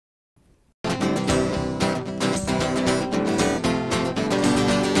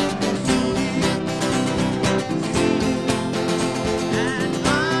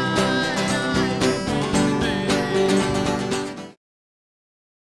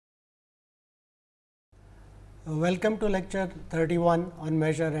Welcome to lecture 31 on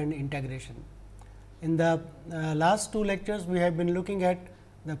measure and integration. In the last two lectures, we have been looking at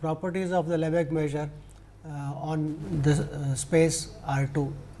the properties of the Lebesgue measure on the space R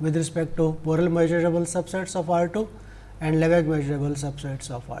 2 with respect to Borel measurable subsets of R 2 and Lebesgue measurable subsets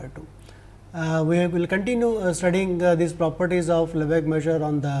of R 2. We will continue studying these properties of Lebesgue measure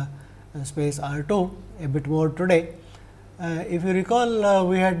on the space R 2 a bit more today. If you recall,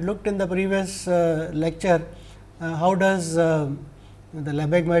 we had looked in the previous lecture how does the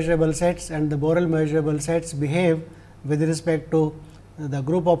Lebesgue measurable sets and the Borel measurable sets behave with respect to the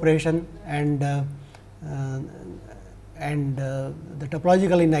group operation and the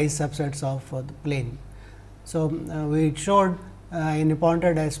topologically nice subsets of the plane. So, we showed an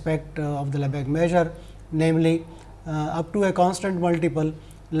important aspect of the Lebesgue measure, namely up to a constant multiple,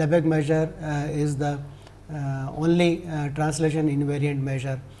 Lebesgue measure is the only translation invariant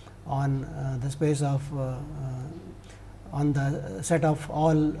measure on the space of on the set of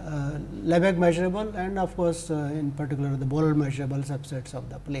all Lebesgue measurable and of course, in particular the Borel measurable subsets of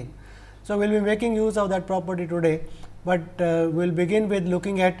the plane. So, we will be making use of that property today, but we will begin with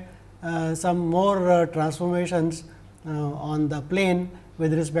looking at some more transformations on the plane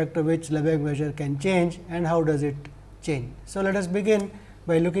with respect to which Lebesgue measure can change and how does it change. So, let us begin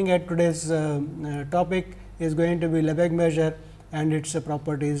by looking at today's topic is going to be Lebesgue measure and its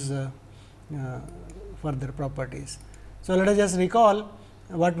properties, further properties. So, let us just recall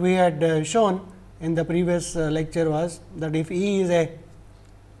what we had shown in the previous lecture was that if E is a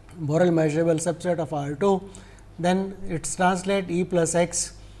Borel measurable subset of R 2, then its translate E plus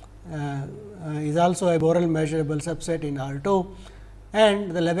x is also a Borel measurable subset in R 2 and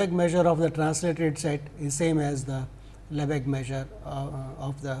the Lebesgue measure of the translated set is same as the Lebesgue measure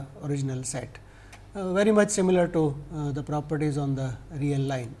of the original set, very much similar to the properties on the real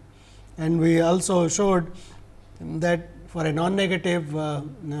line. And we also showed that for a non-negative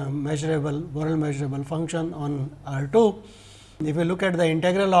measurable Borel measurable function on R 2, if you look at the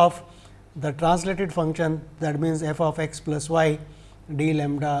integral of the translated function, that means f of x plus y d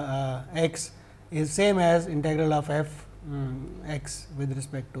lambda x is same as integral of f x with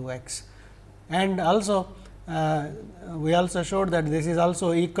respect to x. And also we also showed that this is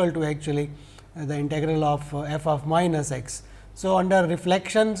also equal to actually the integral of f of minus x. So, under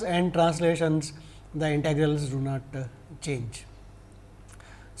reflections and translations, the integrals do not change.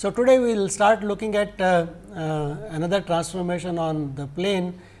 So, today we will start looking at another transformation on the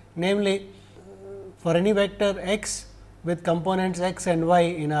plane, namely for any vector x with components x and y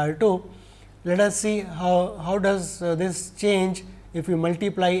in R 2. Let us see how does this change if we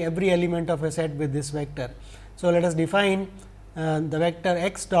multiply every element of a set with this vector. So, let us define the vector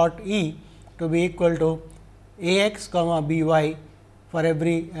x dot E to be equal to a x comma b y for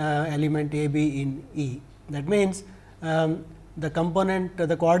every element a b in E. That means, the component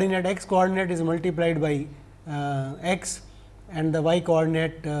the coordinate x coordinate is multiplied by x and the y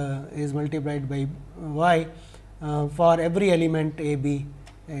coordinate is multiplied by y for every element a b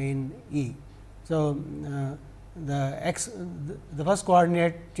in E. So, the first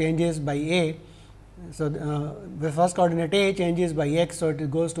coordinate changes by a. So, the first coordinate a changes by x. So, it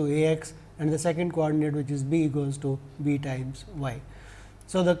goes to a x and the second coordinate which is b goes to b times y.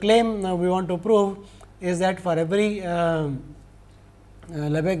 So, the claim we want to prove is that for every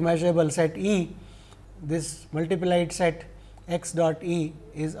Lebesgue measurable set E, this multiplied set x dot E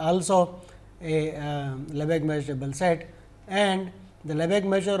is also a Lebesgue measurable set and the Lebesgue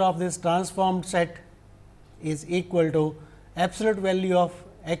measure of this transformed set is equal to absolute value of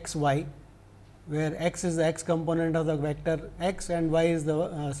x y, where x is the x component of the vector x and y is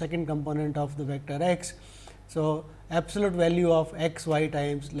the second component of the vector x. So, absolute value of x y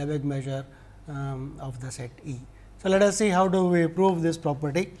times Lebesgue measure of the set E. So, let us see how do we prove this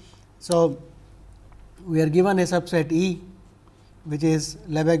property. So, we are given a subset E which is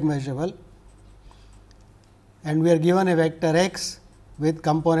Lebesgue measurable and we are given a vector x with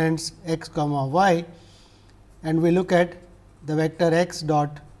components x comma y and we look at the vector x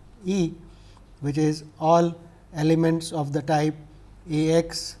dot E which is all elements of the type a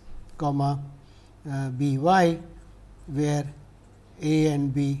x comma b y, where a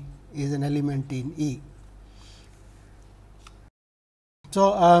and b is an element in E.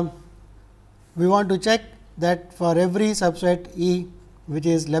 So, we want to check that for every subset E which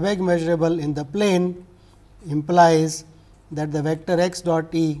is Lebesgue measurable in the plane implies that the vector x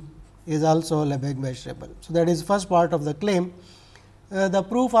dot E is also Lebesgue measurable. So, that is first part of the claim. The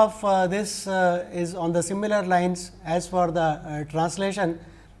proof of this is on the similar lines as for the translation,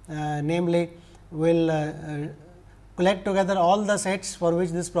 namely we will collect together all the sets for which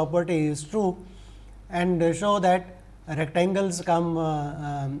this property is true and show that rectangles come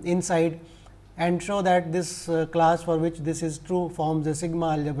inside, and show that this class for which this is true forms a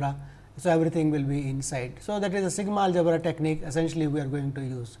sigma algebra. So, everything will be inside. So, that is a sigma algebra technique essentially we are going to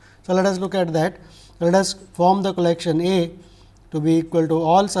use. So, let us look at that. Let us form the collection A to be equal to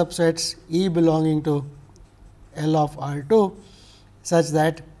all subsets E belonging to L of R 2 such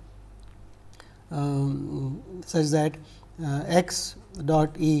that x dot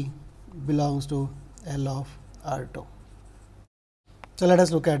E belongs to L of R 2. So, let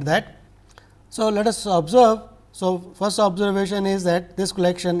us look at that. So, let us observe. So, first observation is that this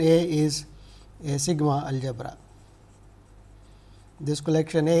collection A is a sigma algebra. This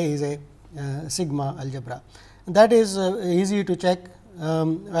collection A is a sigma algebra. That is easy to check. I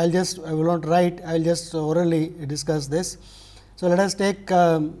will not write, I will just orally discuss this. So, let us take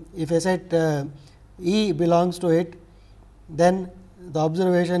if a set E belongs to it, then the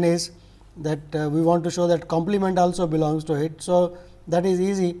observation is that we want to show that complement also belongs to it. So, that is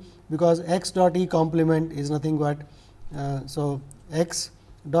easy, because x dot E complement is nothing but so x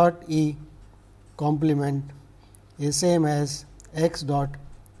dot E complement is same as x dot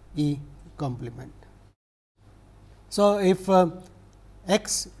E complement. So, if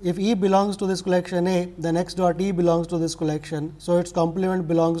E belongs to this collection A, then x dot E belongs to this collection. So, its complement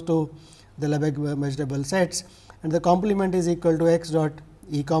belongs to the Lebesgue measurable sets, and the complement is equal to x dot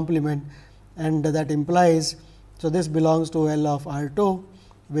E complement, and that implies. So, this belongs to L of R 2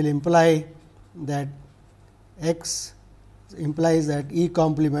 will imply that x implies that E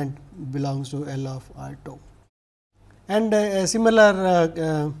complement belongs to L of R 2. And a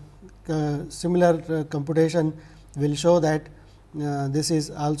similar computation will show that this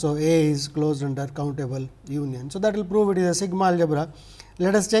is also A is closed under countable union. So, that will prove it is a sigma algebra.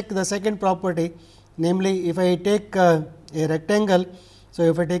 Let us check the second property, namely if I take a rectangle. So,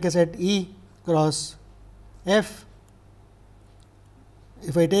 if I take a set E cross F,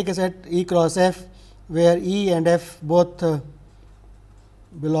 if I take a set E cross F where E and F both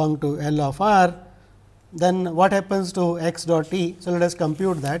belong to L of R, then what happens to x dot E? So, let us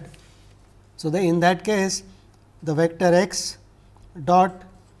compute that. So, in that case the vector x dot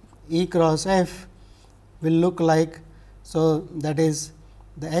E cross F will look like, so that is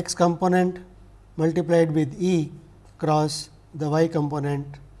the x component multiplied with E cross the y component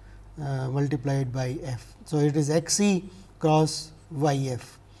multiplied by F. So, it is x E cross y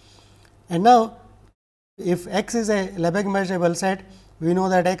F. And now, if x is a Lebesgue measurable set, we know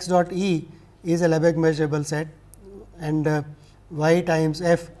that x dot E is a Lebesgue measurable set, and y times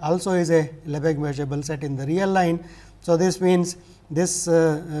F also is a Lebesgue measurable set in the real line. So, this means this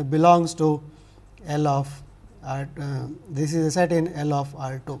belongs to L of R. This is a set in L of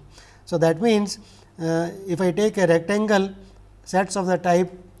R 2. So, that means, if I take a rectangle sets of the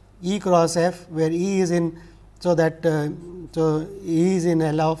type E cross F, where E is in, so that so E is in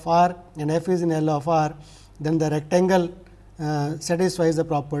L of R and F is in L of R, then the rectangle satisfies the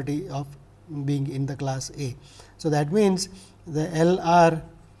property of being in the class A. So, that means, the L R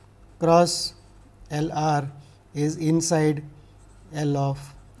cross L R is inside L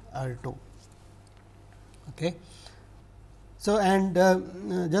of R 2. Okay. So, and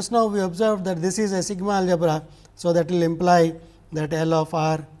just now we observed that this is a sigma algebra. So, that will imply that L of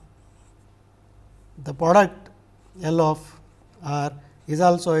R, the product L of R is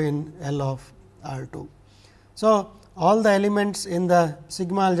also in L of R 2. So, all the elements in the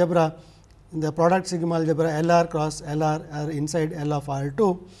sigma algebra, in the product sigma algebra L R cross L R are inside L of R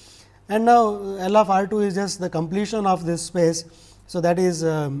 2, and now L of R 2 is just the completion of this space. So, that is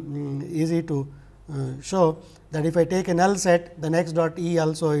easy to show that if I take a null set, then x dot E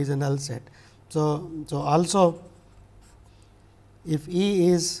also is a null set. So, also if E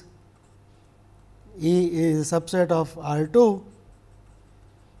is a subset of R 2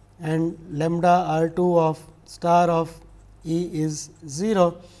 and lambda R 2 of star of E is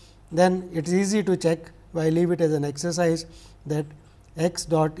 0, then it is easy to check, I leave it as an exercise, that x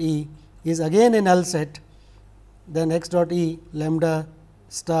dot E is again a null set, then x dot E lambda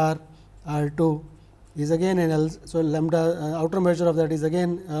star R 2 is again a null. So, lambda outer measure of that is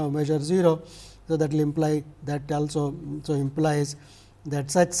again measure 0. So, that will imply that also, so implies that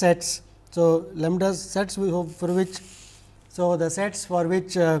such sets. So, lambda sets for which, so the sets for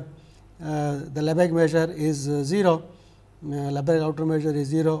which the Lebesgue measure is 0, Lebesgue outer measure is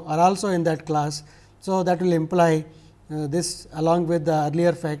 0, are also in that class. So, that will imply this along with the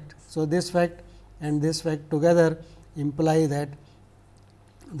earlier fact. So, this fact and this fact together imply that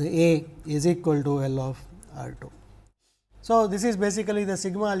the A is equal to L of R 2. So, this is basically the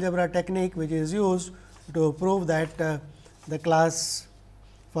sigma algebra technique, which is used to prove that the class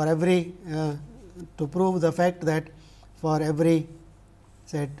for every to prove the fact that for every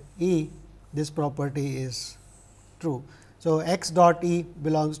set E, this property is true. So, x dot E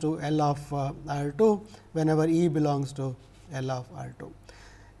belongs to L of R 2 whenever E belongs to L of R 2.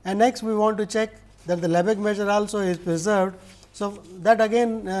 And next we want to check that the Lebesgue measure also is preserved. So, that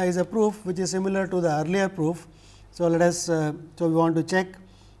again is a proof which is similar to the earlier proof. So, let us so we want to check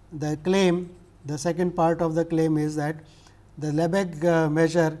the claim. The second part of the claim is that the Lebesgue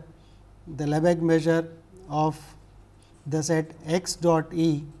measure of the set x dot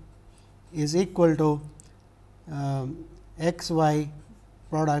E is equal to x y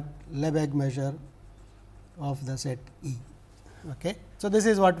product Lebesgue measure of the set E. Okay. So, this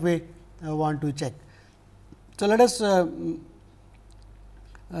is what we want to check. So, let us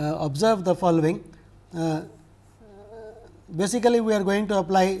observe the following. Basically, we are going to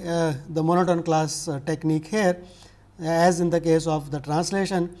apply the monotone class technique here as in the case of the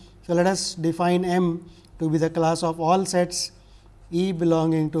translation. So, let us define M to be the class of all sets E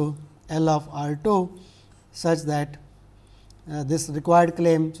belonging to L of R 2 such that this required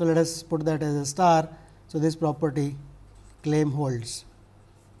claim. So, let us put that as a star. So, this property claim holds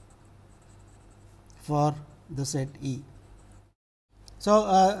for the set E.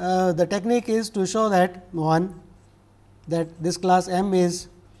 So, the technique is to show that one, that this class M is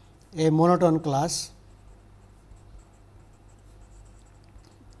a monotone class.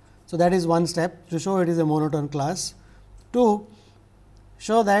 So, that is one step to show it is a monotone class. 2,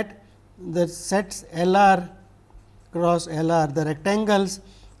 show that the sets L r cross L r, the rectangles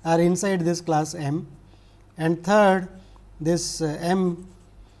are inside this class M, and third, this M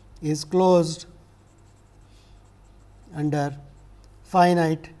is closed under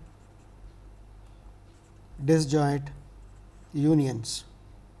finite disjoint unions,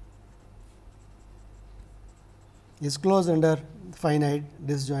 is closed under finite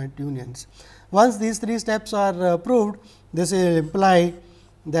disjoint unions. Once these three steps are proved, this will imply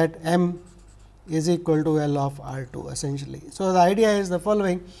that M is equal to L of R 2 essentially. So, the idea is the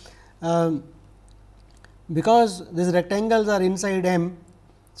following. Because these rectangles are inside M.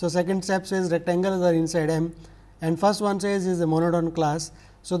 So, second step says rectangles are inside M, and first one says is a monotone class.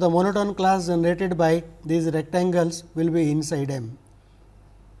 So, the monotone class generated by these rectangles will be inside M.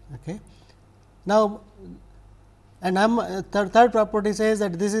 Okay. Now, and third property says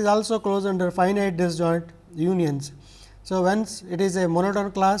that this is also closed under finite disjoint unions. So, once it is a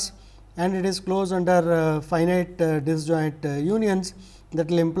monotone class and it is closed under finite disjoint unions, that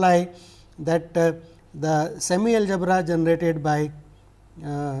will imply that the semi algebra generated by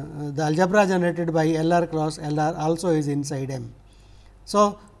the algebra generated by L r cross L r also is inside M.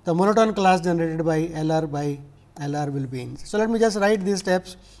 So, the monotone class generated by L r by L r will be in. So, let me just write these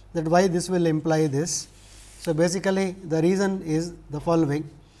steps that why this will imply this. So, basically the reason is the following.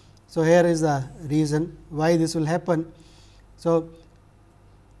 So, here is the reason why this will happen. So,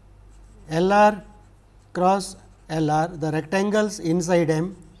 L r cross L r, the rectangles inside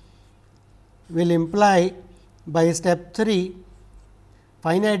M will imply by step 3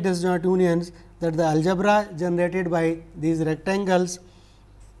 finite disjoint unions that the algebra generated by these rectangles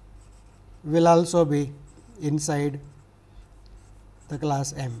will also be inside the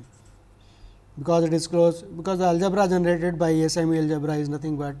class M, because it is closed, because the algebra generated by a semi algebra is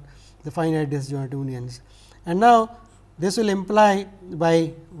nothing but the finite disjoint unions. And now, this will imply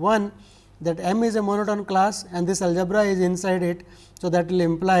by 1 that M is a monotone class and this algebra is inside it. So, that will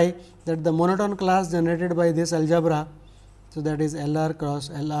imply that the monotone class generated by this algebra, so that is L r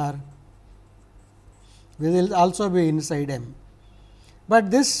cross L r, will also be inside M. But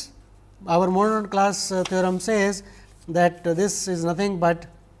this our monotone class theorem says that this is nothing but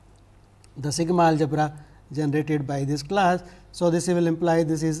the sigma algebra generated by this class. So, this will imply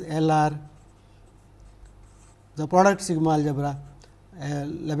this is L r, the product sigma algebra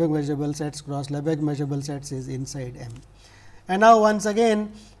Lebesgue measurable sets cross Lebesgue measurable sets is inside M. And now, once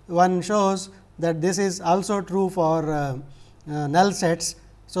again one shows that this is also true for null sets.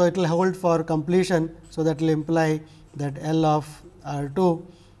 So, it will hold for completion. So, that will imply that L of R 2,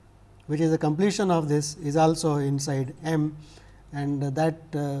 which is the completion of this, is also inside M, and that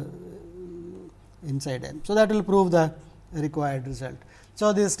inside M. So, that will prove the required result.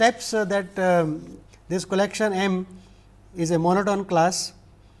 So, the steps that this collection M is a monotone class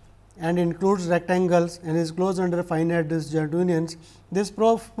and includes rectangles and is closed under finite disjoint unions. This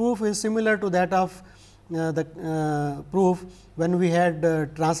proof is similar to that of the proof when we had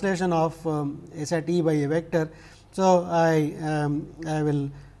translation of a set E by a vector. So, I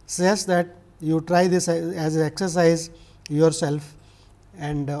will suggest that you try this as an exercise yourself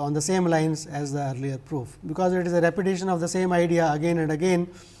and on the same lines as the earlier proof, because it is a repetition of the same idea again and again.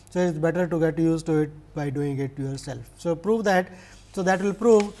 So, it is better to get used to it by doing it yourself. So, prove that. So, that will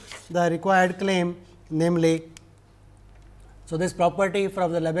prove the required claim, namely, so this property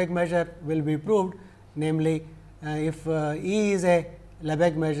from the Lebesgue measure will be proved, namely, if E is a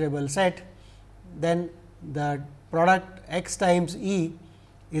Lebesgue measurable set, then the product x times E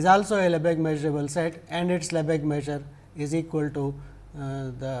is also a Lebesgue measurable set and its Lebesgue measure is equal to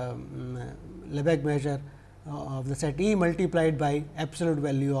the Lebesgue measure of the set E multiplied by absolute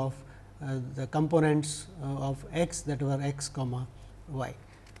value of the components of x, that were x comma y.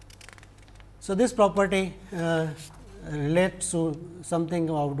 So, this property relates to something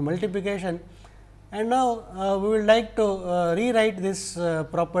about multiplication, and now we would like to rewrite this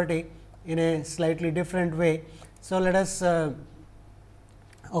property in a slightly different way. So, let us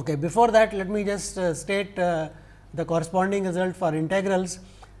before that, let me just state the corresponding result for integrals,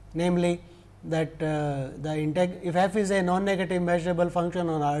 namely that if f is a non-negative measurable function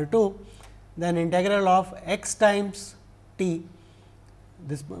on R 2, then integral of x times t,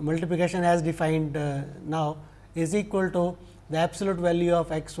 this multiplication as defined now, is equal to the absolute value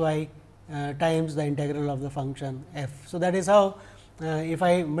of x y times the integral of the function f. So, that is how if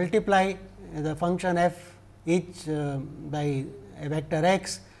I multiply the function f each by a vector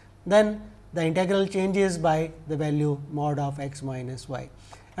x, then the integral changes by the value mod of x minus y.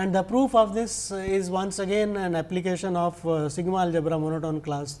 And the proof of this is once again an application of sigma algebra monotone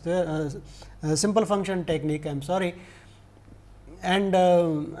class simple function technique, I am sorry. And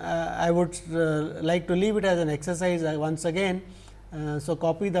I would like to leave it as an exercise once again. So,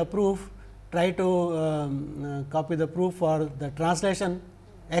 copy the proof, try to copy the proof for the translation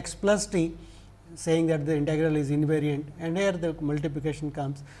x plus t, saying that the integral is invariant, and here the multiplication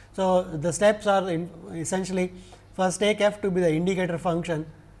comes. So, the steps are essentially, first take f to be the indicator function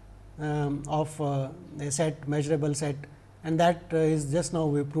of a set, measurable set, and that is just now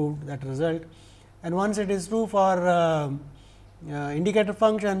we proved that result. And once it is true for indicator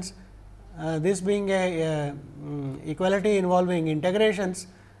functions, this being a equality involving integrations.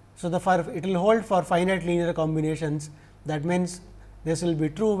 So, it will hold for finite linear combinations. That means, this will be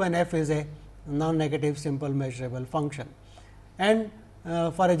true when f is a non-negative simple measurable function. And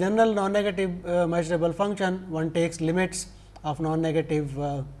for a general non-negative measurable function, one takes limits of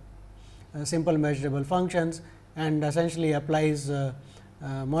non-negative simple measurable functions and essentially applies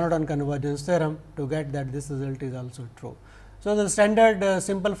monotone convergence theorem to get that this result is also true. So, the standard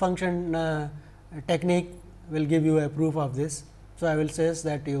simple function technique will give you a proof of this. So, I will say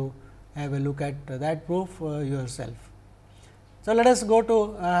that you have a look at that proof yourself. So, let us go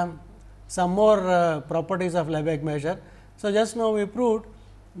to some more properties of Lebesgue measure. So, just now we proved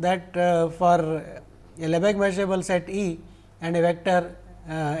that for a Lebesgue measurable set E and a vector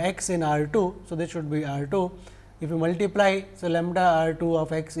x in R 2. So, this should be R 2. If you multiply, so lambda R 2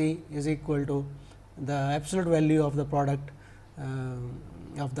 of x E is equal to the absolute value of the product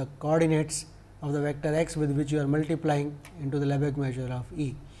of the coordinates of the vector x with which you are multiplying into the Lebesgue measure of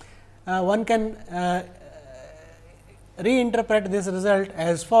E. One can reinterpret this result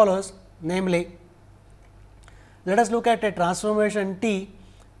as follows, namely, let us look at a transformation T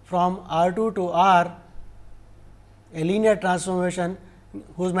from R 2 to R, a linear transformation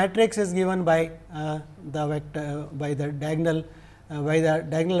whose matrix is given by the vector by the diagonal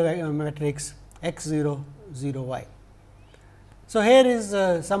matrix x 0 0 y. So, here is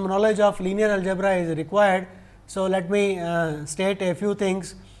some knowledge of linear algebra is required. So, let me state a few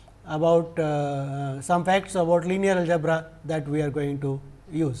things about some facts about linear algebra that we are going to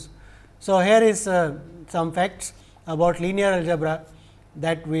use. So, here is some facts about linear algebra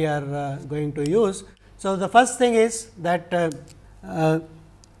that we are going to use. So, the first thing is that a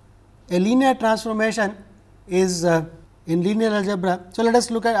linear transformation is in linear algebra. So, let us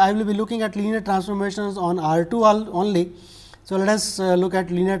look at, I will be looking at linear transformations on R 2 only. So, let us look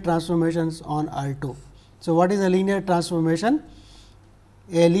at linear transformations on R 2. So, what is a linear transformation?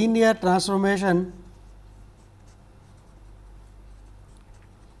 A linear transformation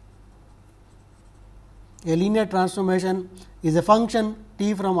is a function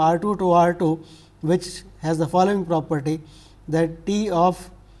t from R 2 to R 2, which has the following property, that t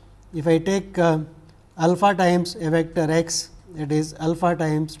of, if I take alpha times a vector x, it is alpha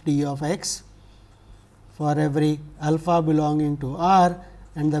times t of x for every alpha belonging to R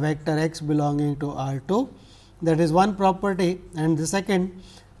and the vector x belonging to R 2. That is one property. And the second,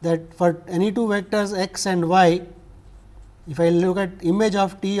 that for any two vectors x and y, if I look at image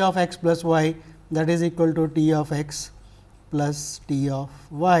of t of x plus y, that is equal to t of x plus t of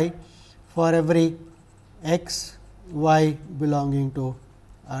y for every x y belonging to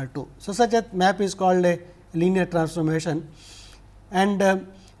R 2. So, such a map is called a linear transformation, and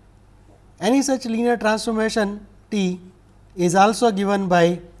any such linear transformation T is also given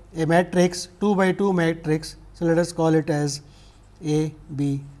by a matrix 2 by 2 matrix. So, let us call it as A,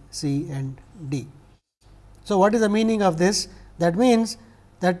 B, C and D. So, what is the meaning of this? That means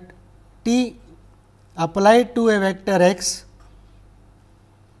that T applied to a vector x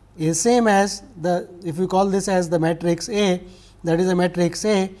is same as the, if we call this as the matrix A, that is a matrix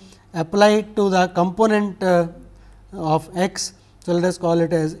A applied to the component of x. So, let us call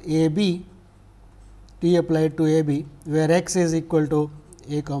it as A B, T applied to A B, where x is equal to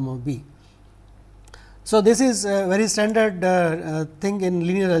A comma B. So, this is a very standard thing in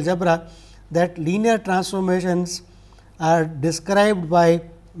linear algebra, that linear transformations are described by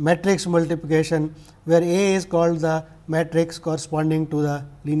matrix multiplication, where A is called the matrix corresponding to the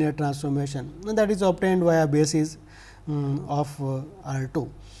linear transformation, and that is obtained via basis of R 2.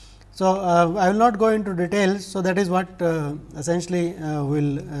 So, I will not go into details. So, that is what essentially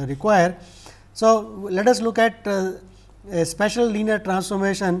will require. So, let us look at a special linear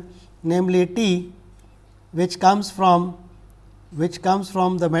transformation, namely T, which comes from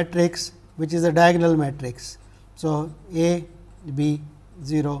the matrix which is a diagonal matrix. So, A B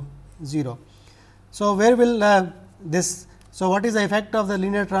 0 0. So, where will this? So, what is the effect of the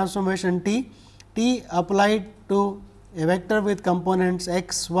linear transformation T? T applied to a vector with components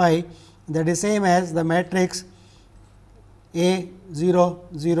x y, that is same as the matrix A 0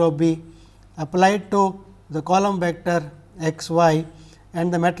 0 B applied to the column vector x y,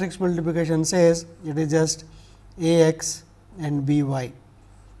 and the matrix multiplication says it is just A x and B y.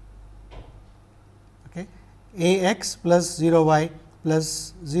 Okay. A x plus 0 y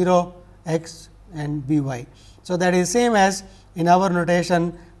plus 0 x and B y. So, that is same as in our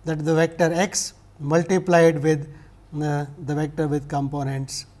notation, that the vector x multiplied with the vector with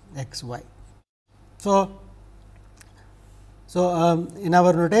components x y. So, in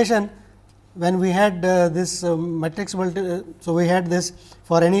our notation, when we had this matrix so we had this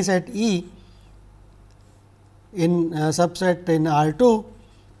for any set E in subset in R 2,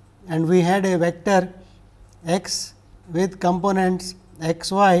 and we had a vector x with components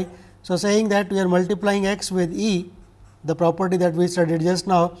x y. So, saying that we are multiplying x with E, the property that we studied just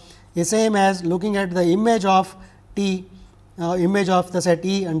now, is same as looking at the image of T, image of the set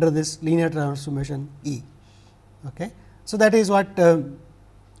E under this linear transformation E. Okay. So, that is what the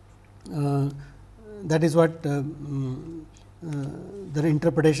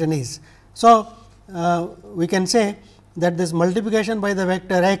interpretation is. So, we can say that this multiplication by the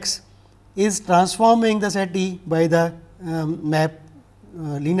vector x is transforming the set E by the map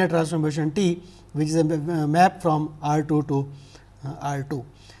linear transformation T, which is a map from R 2 to R 2.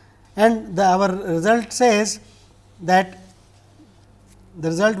 And our result says that the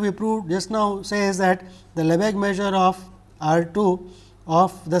result we proved just now says that the Lebesgue measure of R 2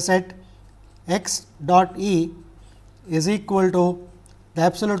 of the set x dot E is equal to the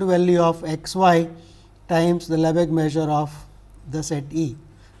absolute value of x y times the Lebesgue measure of the set E,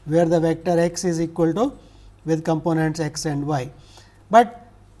 where the vector x is equal to with components x and y. But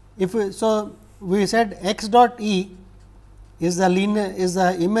if we, so we said x dot E is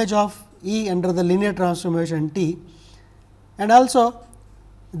the image of E under the linear transformation T, and also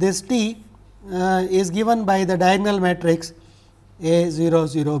this T is given by the diagonal matrix A 0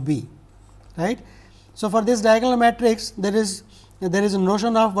 0 B, right. So, for this diagonal matrix there is a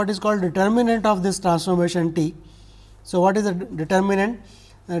notion of what is called determinant of this transformation T. So, what is the determinant?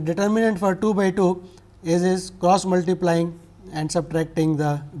 Determinant for 2 by 2 is cross multiplying and subtracting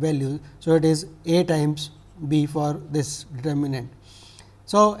the value. So, it is A times B for this determinant.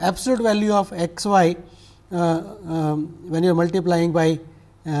 So, absolute value of x y when you are multiplying by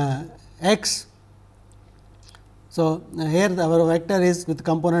x. So, here our vector is with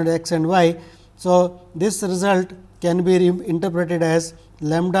component x and y. So, this result can be interpreted as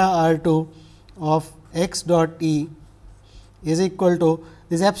lambda R 2 of x dot E is equal to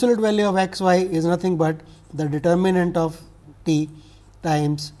this absolute value of x y is nothing but the determinant of T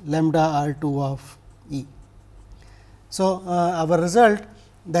times lambda R 2 of E. So, our result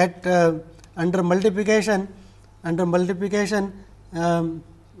that under multiplication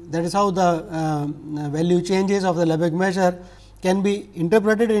that is how the value changes of the Lebesgue measure can be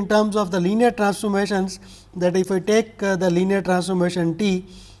interpreted in terms of the linear transformations, that if we take the linear transformation T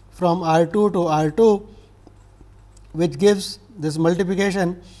from R 2 to R 2, which gives this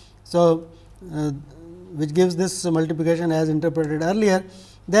multiplication. So, which gives this multiplication as interpreted earlier,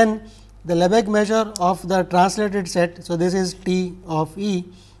 then the Lebesgue measure of the translated set. So, this is T of E,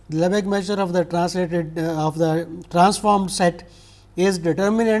 the Lebesgue measure of the translated of the transformed set is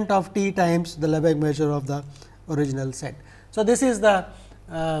determinant of T times the Lebesgue measure of the original set. So, this is the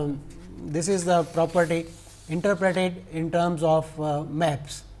this is the property interpreted in terms of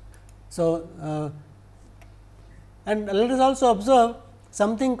maps. So, and let us also observe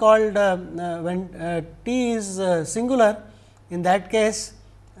something called when T is singular, in that case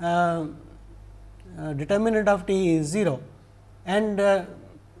determinant of T is 0, and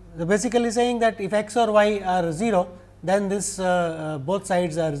basically saying that if x or y are 0, then this both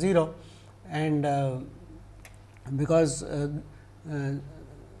sides are 0, and because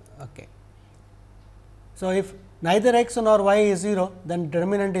okay. So, if neither x nor y is 0, then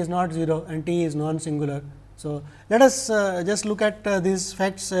determinant is not 0 and T is non singular. So, let us just look at these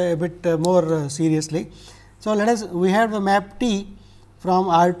facts a bit more seriously. So, let us we have the map T from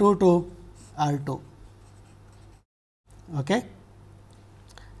R 2 to R 2, okay,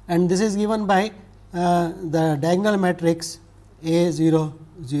 and this is given by the diagonal matrix A 0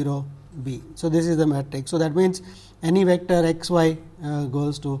 0 B. So, this is the matrix. So, that means any vector x y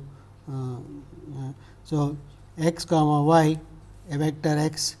goes to so x comma y, a vector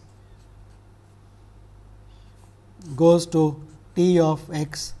x goes to T of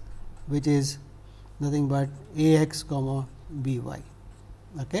x, which is nothing but A x comma B y.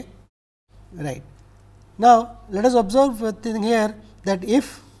 Okay. Right. Now, let us observe one thing here, that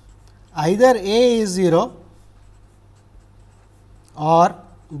if either A is 0 or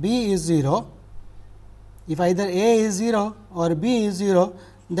B is 0, if either A is 0 or B is 0,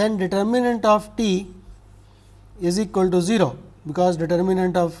 then determinant of T is equal to 0, because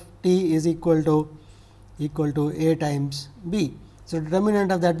determinant of T is equal to A times B. So,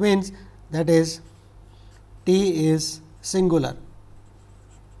 determinant of that means that is T is singular.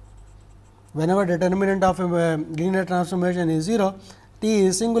 Whenever determinant of a linear transformation is 0, T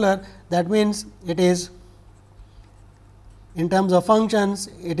is singular, that means it is in terms of functions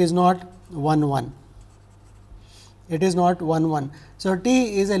it is not 1 1. It is not 1 1. So,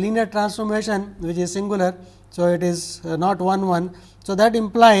 T is a linear transformation which is singular. So, it is not 1 1. So, that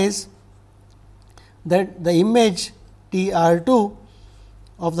implies that the image T R 2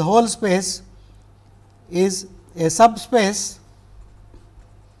 of the whole space is a subspace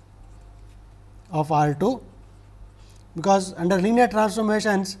of R 2, because under linear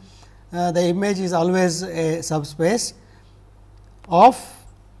transformations the image is always a subspace of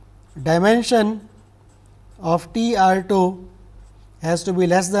dimension of T R 2 has to be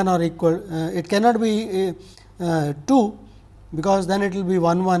less than or equal, it cannot be 2, because then it will be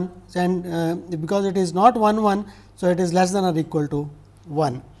 1 1, and because it is not 1 1. So, it is less than or equal to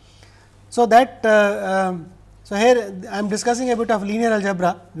 1. So, that so here I am discussing a bit of linear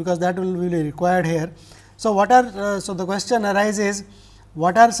algebra, because that will be required here. So, what are so the question arises,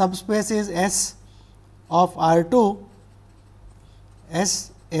 what are subspaces S of R 2,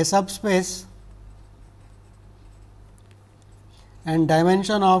 S a subspace, and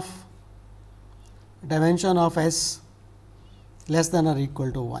dimension of S less than or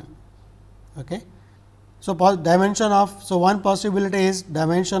equal to 1. Okay. So, dimension of, so one possibility is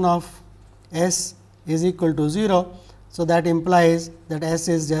dimension of S is equal to 0. So, that implies that S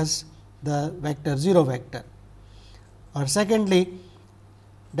is just the vector 0 vector, or secondly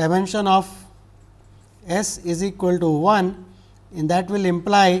dimension of S is equal to 1, and that will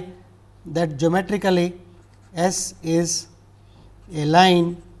imply that geometrically S is a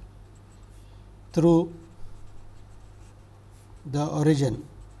line through the origin,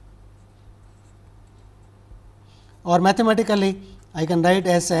 or mathematically I can write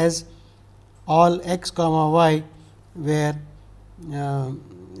S as all x comma y, where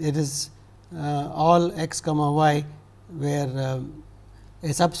it is all x comma y, where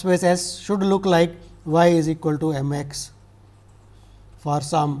a subspace S should look like y is equal to m x for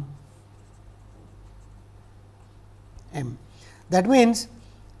some m. That means,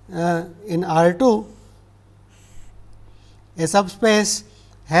 in R 2 a subspace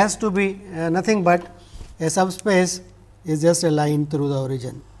has to be nothing but a subspace is just a line through the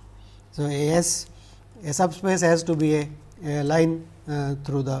origin. So, a subspace has to be a line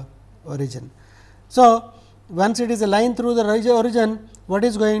through the origin. So, once it is a line through the origin, what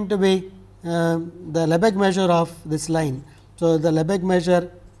is going to be the Lebesgue measure of this line? So, the Lebesgue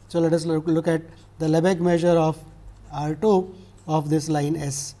measure, so let us look at the Lebesgue measure of R 2 of this line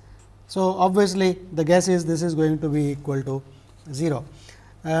S. So, obviously, the guess is this is going to be equal to 0.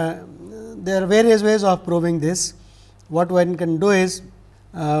 There are various ways of proving this. What one can do is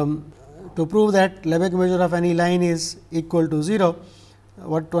to prove that Lebesgue measure of any line is equal to 0,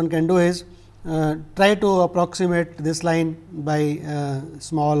 what one can do is try to approximate this line by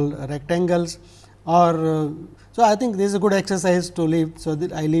small rectangles, or so I think this is a good exercise to leave. So,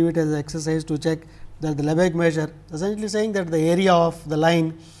 I leave it as an exercise to check that the Lebesgue measure, essentially saying that the area of the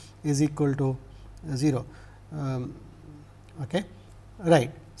line is equal to 0. Okay.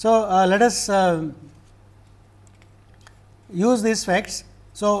 Right. So, let us use these facts.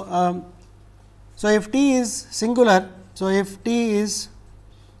 So, so if T is singular, so if T is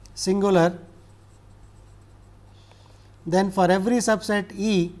singular, then for every subset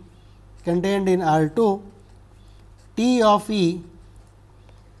E contained in R 2, T of E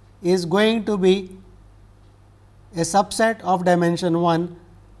is going to be a subset of dimension 1.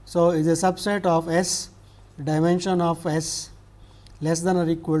 So, is a subset of S, dimension of S less than or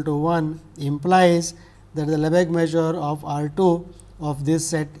equal to 1 implies that the Lebesgue measure of R 2 of this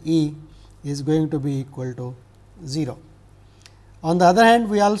set E is going to be equal to 0. On the other hand,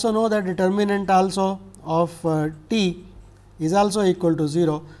 we also know that determinant also of T is also equal to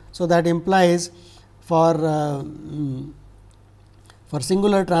 0. So, that implies for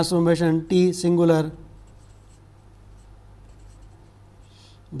singular transformation T singular,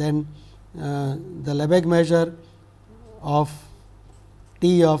 then the Lebesgue measure of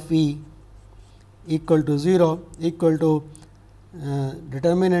T of E equal to 0 equal to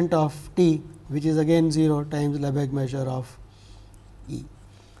determinant of T, which is again 0 times Lebesgue measure of E.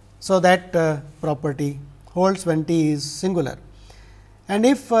 So, that property holds when T is singular, and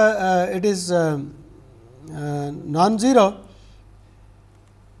if it is non-zero,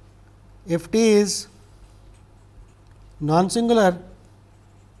 if T is non-singular,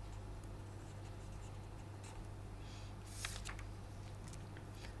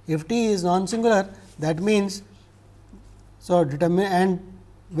 if T is non-singular, that means, so determine and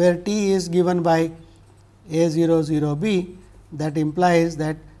where T is given by A 0 0 B, that implies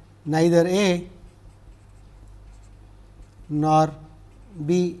that neither A nor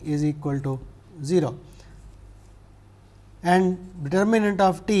B is equal to 0, and determinant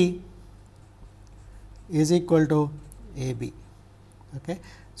of T is equal to A B. Okay.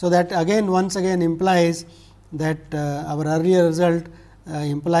 So, that again once again implies that our earlier result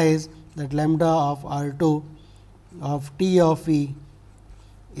implies that lambda of R 2 of T of E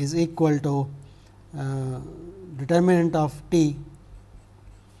is equal to determinant of T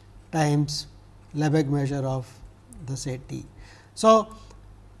times Lebesgue measure of the set T. So,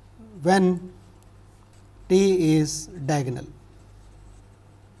 when T is diagonal.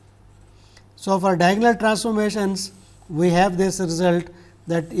 So, for diagonal transformations, we have this result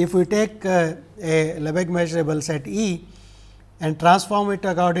that if we take a Lebesgue measurable set E and transform it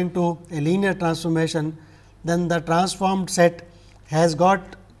according to a linear transformation, then the transformed set has got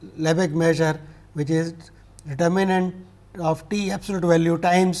Lebesgue measure, which is determinant of T absolute value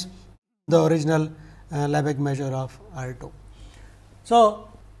times the original Lebesgue measure of R 2. So,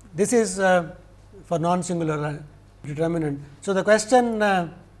 this is for non-singular determinant. So, the question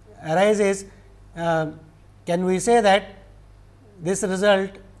arises, can we say that this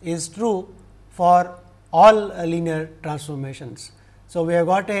result is true for all linear transformations? So, we have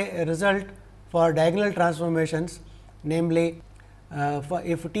got a result for diagonal transformations, namely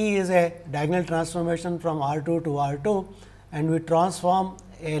if T is a diagonal transformation from R 2 to R 2 and we transform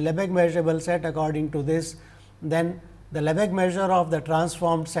a Lebesgue measurable set according to this, then the Lebesgue measure of the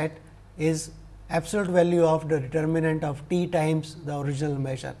transformed set is absolute value of the determinant of T times the original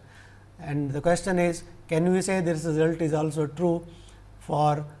measure. And the question is, can we say this result is also true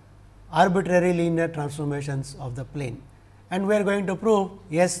for arbitrary linear transformations of the plane? And we are going to prove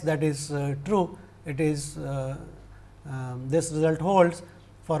yes, that is true. It is this result holds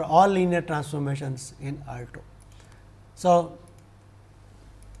for all linear transformations in R 2. So,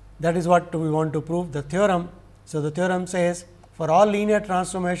 that is what we want to prove, the theorem. So, the theorem says for all linear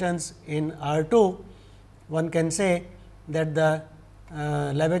transformations in R 2, one can say that the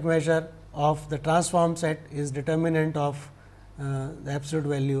Lebesgue measure of the transform set is determinant of the absolute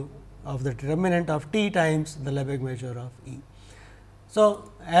value of the determinant of T times the Lebesgue measure of E.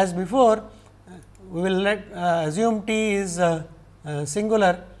 So, as before, we will assume T is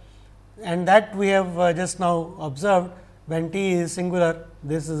singular, and that we have just now observed. When T is singular,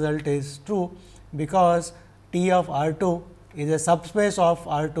 this result is true, because T of R 2 is a subspace of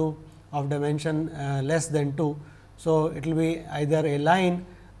R 2 of dimension less than 2. So, it will be either a line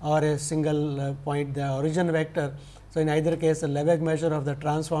or a single point, the origin vector. So, in either case, the Lebesgue measure of the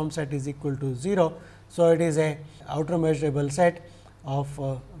transform set is equal to 0. So, it is a outer measurable set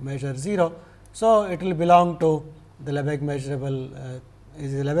of measure 0. So, it will belong to the Lebesgue measurable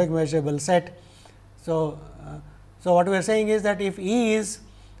is a Lebesgue measurable set. So, what we are saying is that if E is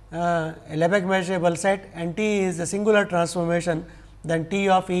a Lebesgue measurable set and T is a singular transformation, then T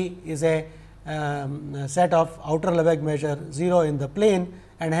of E is a set of outer Lebesgue measure 0 in the plane,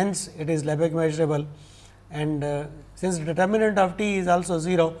 and hence it is Lebesgue measurable. And since determinant of T is also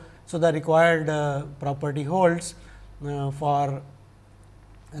 0, So, the required property holds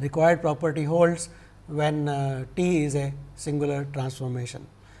when T is a singular transformation.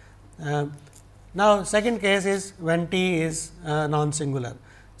 Now, second case is when T is non-singular.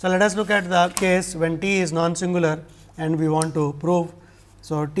 So, let us look at the case when T is non-singular and we want to prove.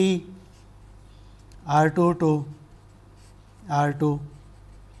 So, T R 2 to R 2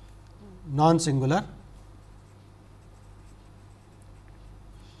 non-singular.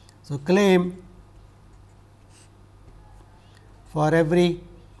 So, claim for every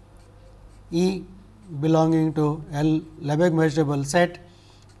E belonging to L Lebesgue measurable set,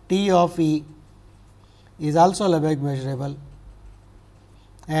 T of E is also Lebesgue measurable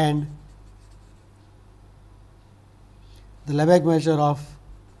and the Lebesgue measure of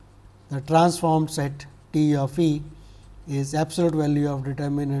the transformed set T of E is absolute value of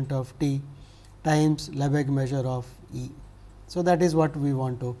determinant of T times Lebesgue measure of E. So, that is what we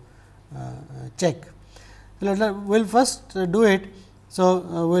want to check. We will first do it. So,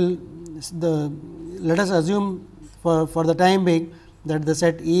 let us assume for the time being that the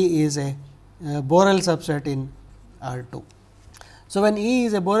set E is a Borel subset in R 2. So, when E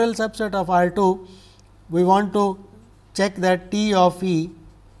is a Borel subset of R 2, we want to check that T of E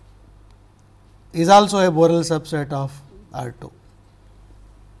is also a Borel subset of R 2.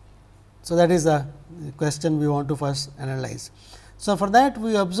 So, that is the question we want to first analyze. So, for that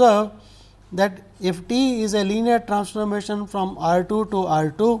we observe that if T is a linear transformation from R 2 to R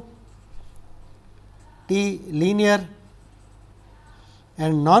 2, T linear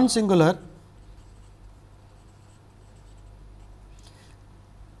and non-singular,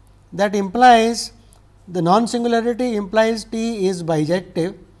 that implies the non-singularity implies T is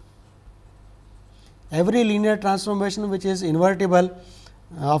bijective. Every linear transformation which is invertible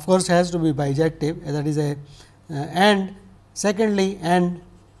of course, has to be bijective, that is a and secondly and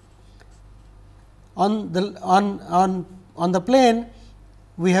on the plane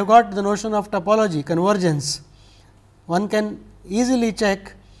we have got the notion of topology convergence. One can easily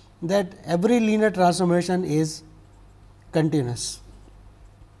check that every linear transformation is continuous.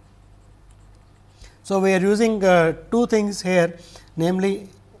 So, we are using two things here, namely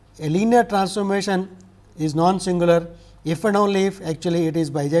a linear transformation is non-singular if and only if actually it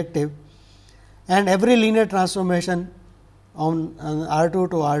is bijective, and every linear transformation on R 2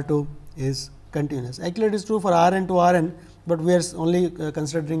 to R 2 is continuous. Actually, it is true for R n to R n, but we are only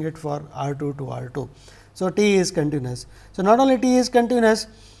considering it for R 2 to R 2. So, T is continuous. So, not only T is continuous,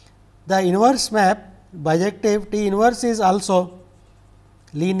 the inverse map bijective T inverse is also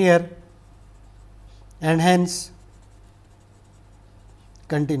linear and hence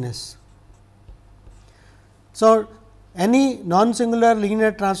continuous. So, any non-singular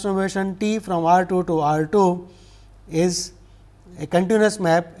linear transformation T from R 2 to R 2 is a continuous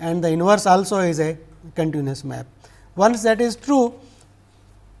map and the inverse also is a continuous map. Once that is true,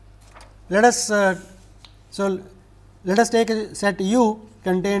 let us take a set U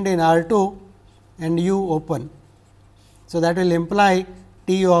contained in R 2 and U open. So, that will imply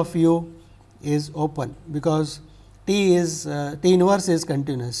T of U is open, because T is T inverse is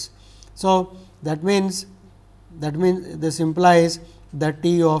continuous. So, that means this implies that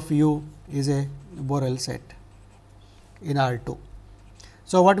T of U is a Borel set in R 2.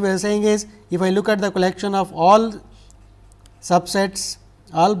 So, what we are saying is, if I look at the collection of all subsets,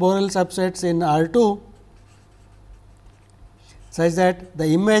 all Borel subsets in R 2 such that the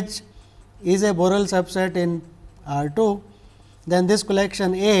image is a Borel subset in R 2, then this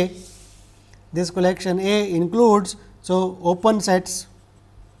collection A includes. So, open sets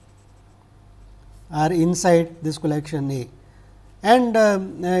are inside this collection A, and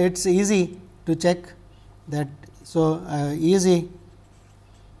it is easy to check that. So, easy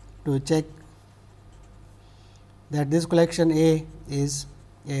to check that this collection A is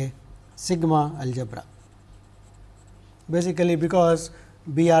a sigma algebra, basically because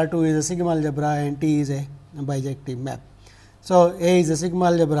B R 2 is a sigma algebra and T is a bijective map. So, A is a sigma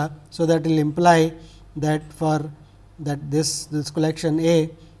algebra. So, that will imply that for that this collection A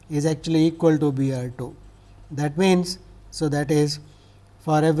is actually equal to B R 2. That means, so that is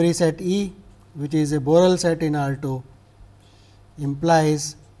for every set E which is a Borel set in R 2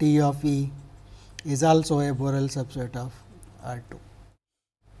 implies T of E is also a Borel subset of R 2.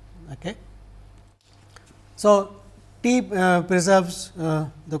 Okay. So, T preserves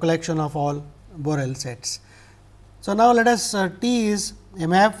the collection of all Borel sets. So, now let us T is a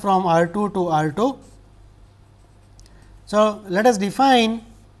map from R 2 to R 2. So, let us define.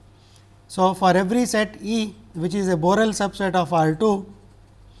 So, for every set E which is a Borel subset of R 2,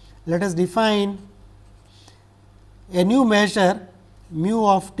 let us define a new measure mu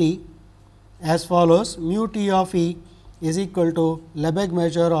of t as follows: mu t of E is equal to Lebesgue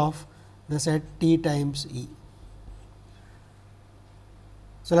measure of the set T times E.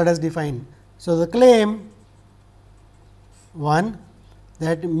 So, let us define. So, the claim 1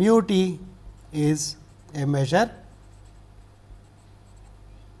 that mu t is a measure,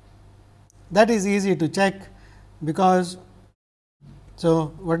 that is easy to check, because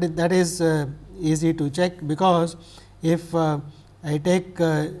so that is easy to check, because if I take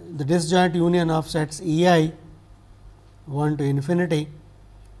the disjoint union of sets E I 1 to infinity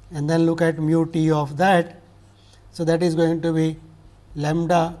and then look at mu t of that. So, that is going to be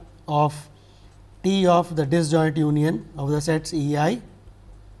lambda of t of the disjoint union of the sets E I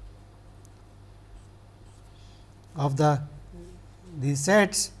of these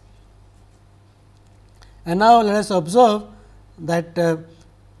sets. And now, let us observe that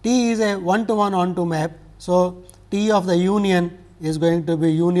T is a 1-to-1 onto map. So, T of the union is going to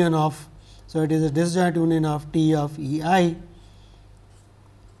be union of. So, it is a disjoint union of T of E I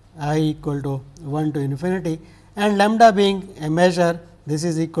equal to 1 to infinity, and lambda being a measure, this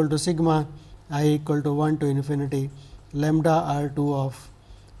is equal to sigma I equal to 1 to infinity lambda R 2 of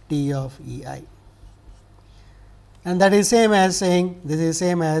T of E I. And that is same as saying, this is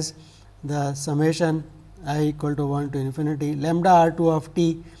same as the summation I equal to 1 to infinity lambda R 2 of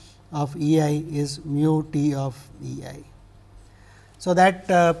T of E I is mu T of E I. So, that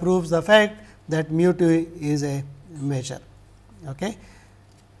proves the fact that mu T is a measure. Okay.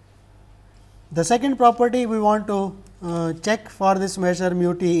 The second property we want to check for this measure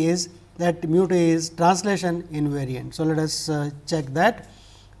mu T is that mu T is translation invariant. So, let us check that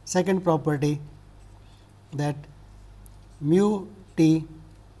second property, that mu T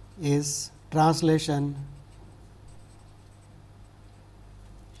is translation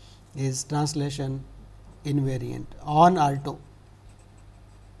invariant on R 2.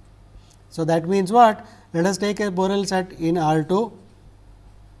 So, that means what? Let us take a Borel set in R 2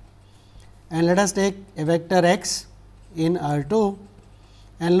 and let us take a vector x in R 2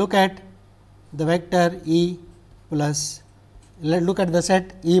 and look at the vector E plus, look at the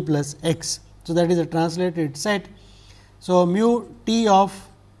set E plus x. So, that is a translated set. So, mu T of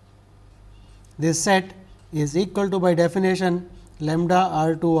this set is equal to, by definition, lambda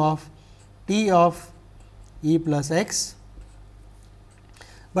R 2 of T of E plus x,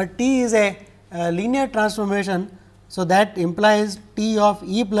 but T is a linear transformation. So, that implies T of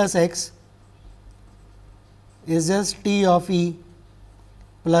E plus x is just T of E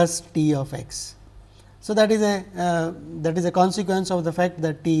plus T of x. So, that is a consequence of the fact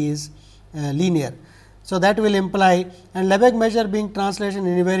that T is linear. So, that will imply, and Lebesgue measure being translation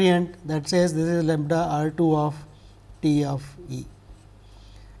invariant, that says this is lambda R 2 of T of E,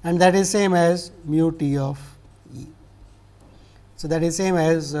 and that is same as mu T of E. So, that is same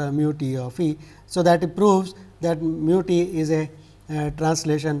as mu T of E. So, that proves that mu T is a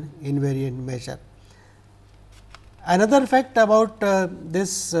translation invariant measure. Another fact about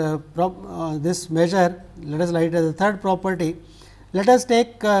this measure, let us write as the third property. Let us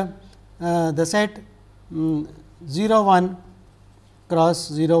take the set 0 1 cross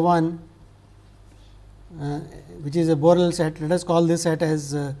 0 1, which is a Borel set. Let us call this set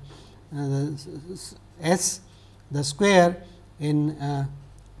as S, the square in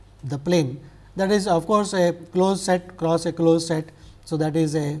the plane. That is of course, a closed set cross a closed set. So, that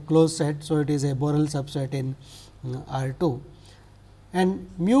is a closed set. So, it is a Borel subset in R 2, and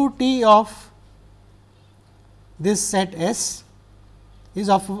mu T of this set S is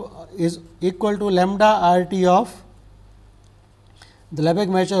equal to lambda R T of the Lebesgue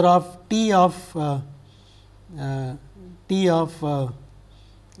measure of T of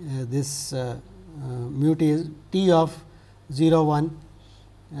this mu T is T of 0 1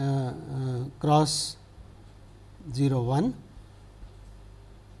 cross 0 1.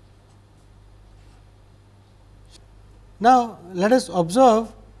 Now, let us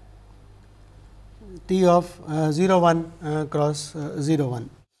observe T of 0 1 cross 0 1,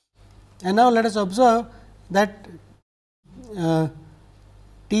 and now let us observe that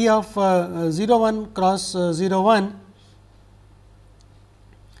T of 0 1 cross 0 1,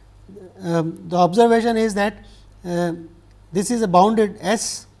 the observation is that this is a bounded,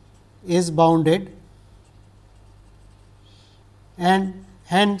 S is bounded, and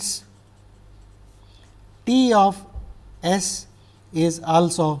hence T of S is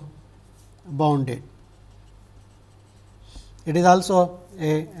also bounded. It is also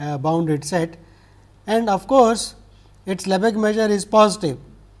a bounded set, and of course, its Lebesgue measure is positive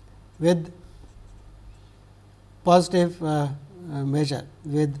with positive measure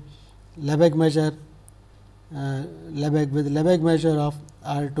with Lebesgue measure Lebesgue measure of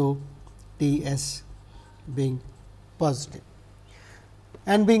R2 T S being positive.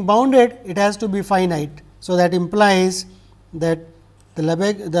 And being bounded, it has to be finite. So, that implies that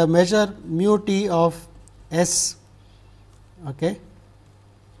the measure mu t of S,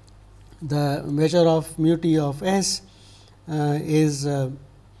 the measure of mu t of S is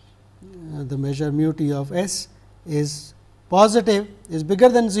the measure mu t of S is positive, is bigger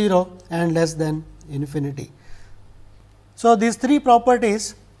than 0 and less than infinity. So, these three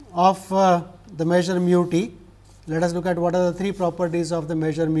properties of the measure mu t, let us look at what are the three properties of the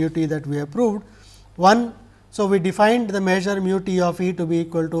measure mu t that we have proved. One, so we defined the measure mu t of E to be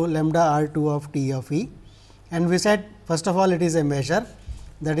equal to lambda R 2 of t of E, and we said first of all it is a measure,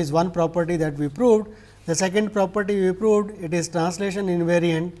 that is one property that we proved. The second property we proved, it is translation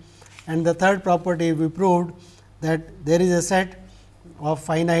invariant, and the third property we proved that there is a set of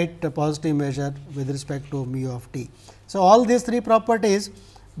finite positive measure with respect to mu of t. So, all these three properties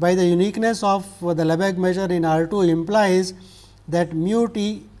by the uniqueness of the Lebesgue measure in R 2 implies that mu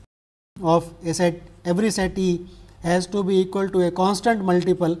t of a set, every set E has to be equal to a constant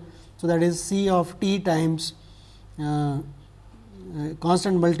multiple. So, that is C of t times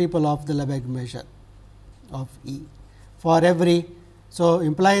constant multiple of the Lebesgue measure of E for every. So,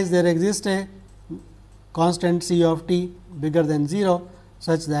 implies there exists a constant C of t bigger than 0,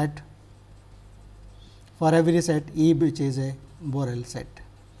 such that for every set E which is a Borel set.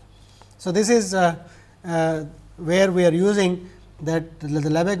 So, this is where we are using that the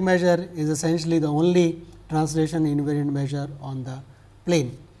Lebesgue measure is essentially the only translation invariant measure on the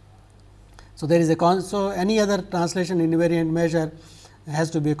plane. So, there is a so any other translation invariant measure has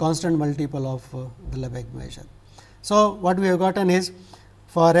to be a constant multiple of the Lebesgue measure. So, what we have gotten is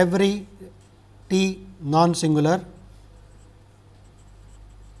for every t non-singular,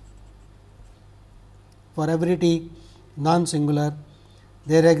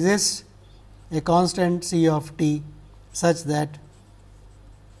 there exists a constant C of t such that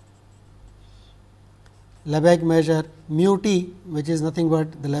Lebesgue measure mu t, which is nothing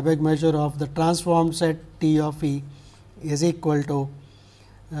but the Lebesgue measure of the transformed set T of E, is equal to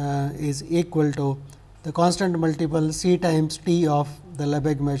the constant multiple C times T of the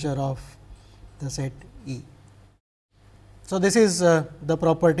Lebesgue measure of the set E. So, this is the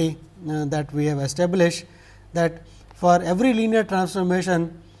property that we have established, that for every linear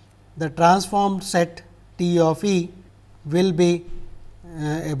transformation, the transformed set T of E will be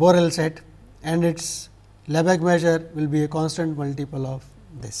a Borel set, and its Lebesgue measure will be a constant multiple of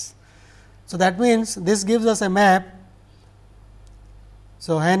this. So, that means, this gives us a map.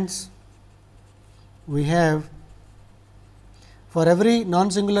 So, hence we have for every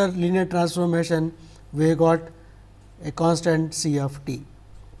non-singular linear transformation, we got a constant C of t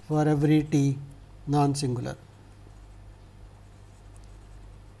for every t non-singular.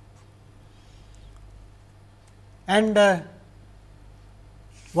 And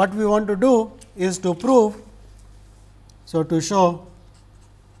what we want to do is to prove, so to show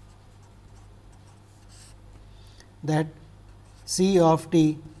that C of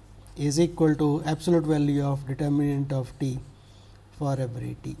t is equal to absolute value of determinant of t for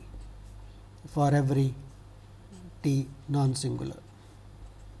every t non-singular.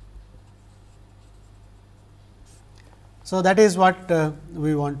 So, that is what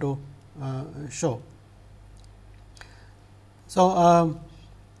we want to show. So,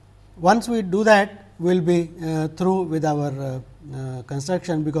 once we do that, we will be through with our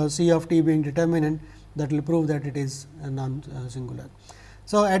construction, because C of t being determinant, that will prove that it is non-singular.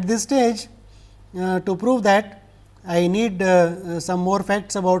 So, at this stage, to prove that, I need some more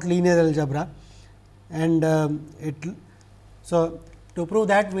facts about linear algebra, and so to prove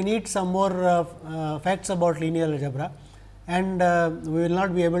that we need some more facts about linear algebra, and we will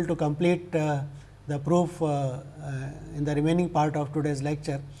not be able to complete the proof in the remaining part of today's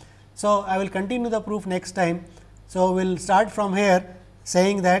lecture. So, I will continue the proof next time. So, we will start from here,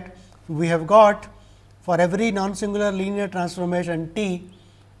 saying that we have got for every non-singular linear transformation T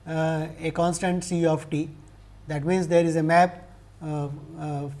a constant C of t. That means, there is a map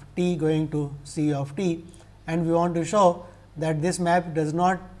T going to C of t, and we want to show that this map does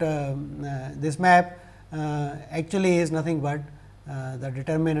not this map actually is nothing but the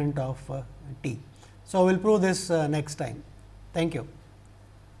determinant of t. So, we will prove this next time. Thank you.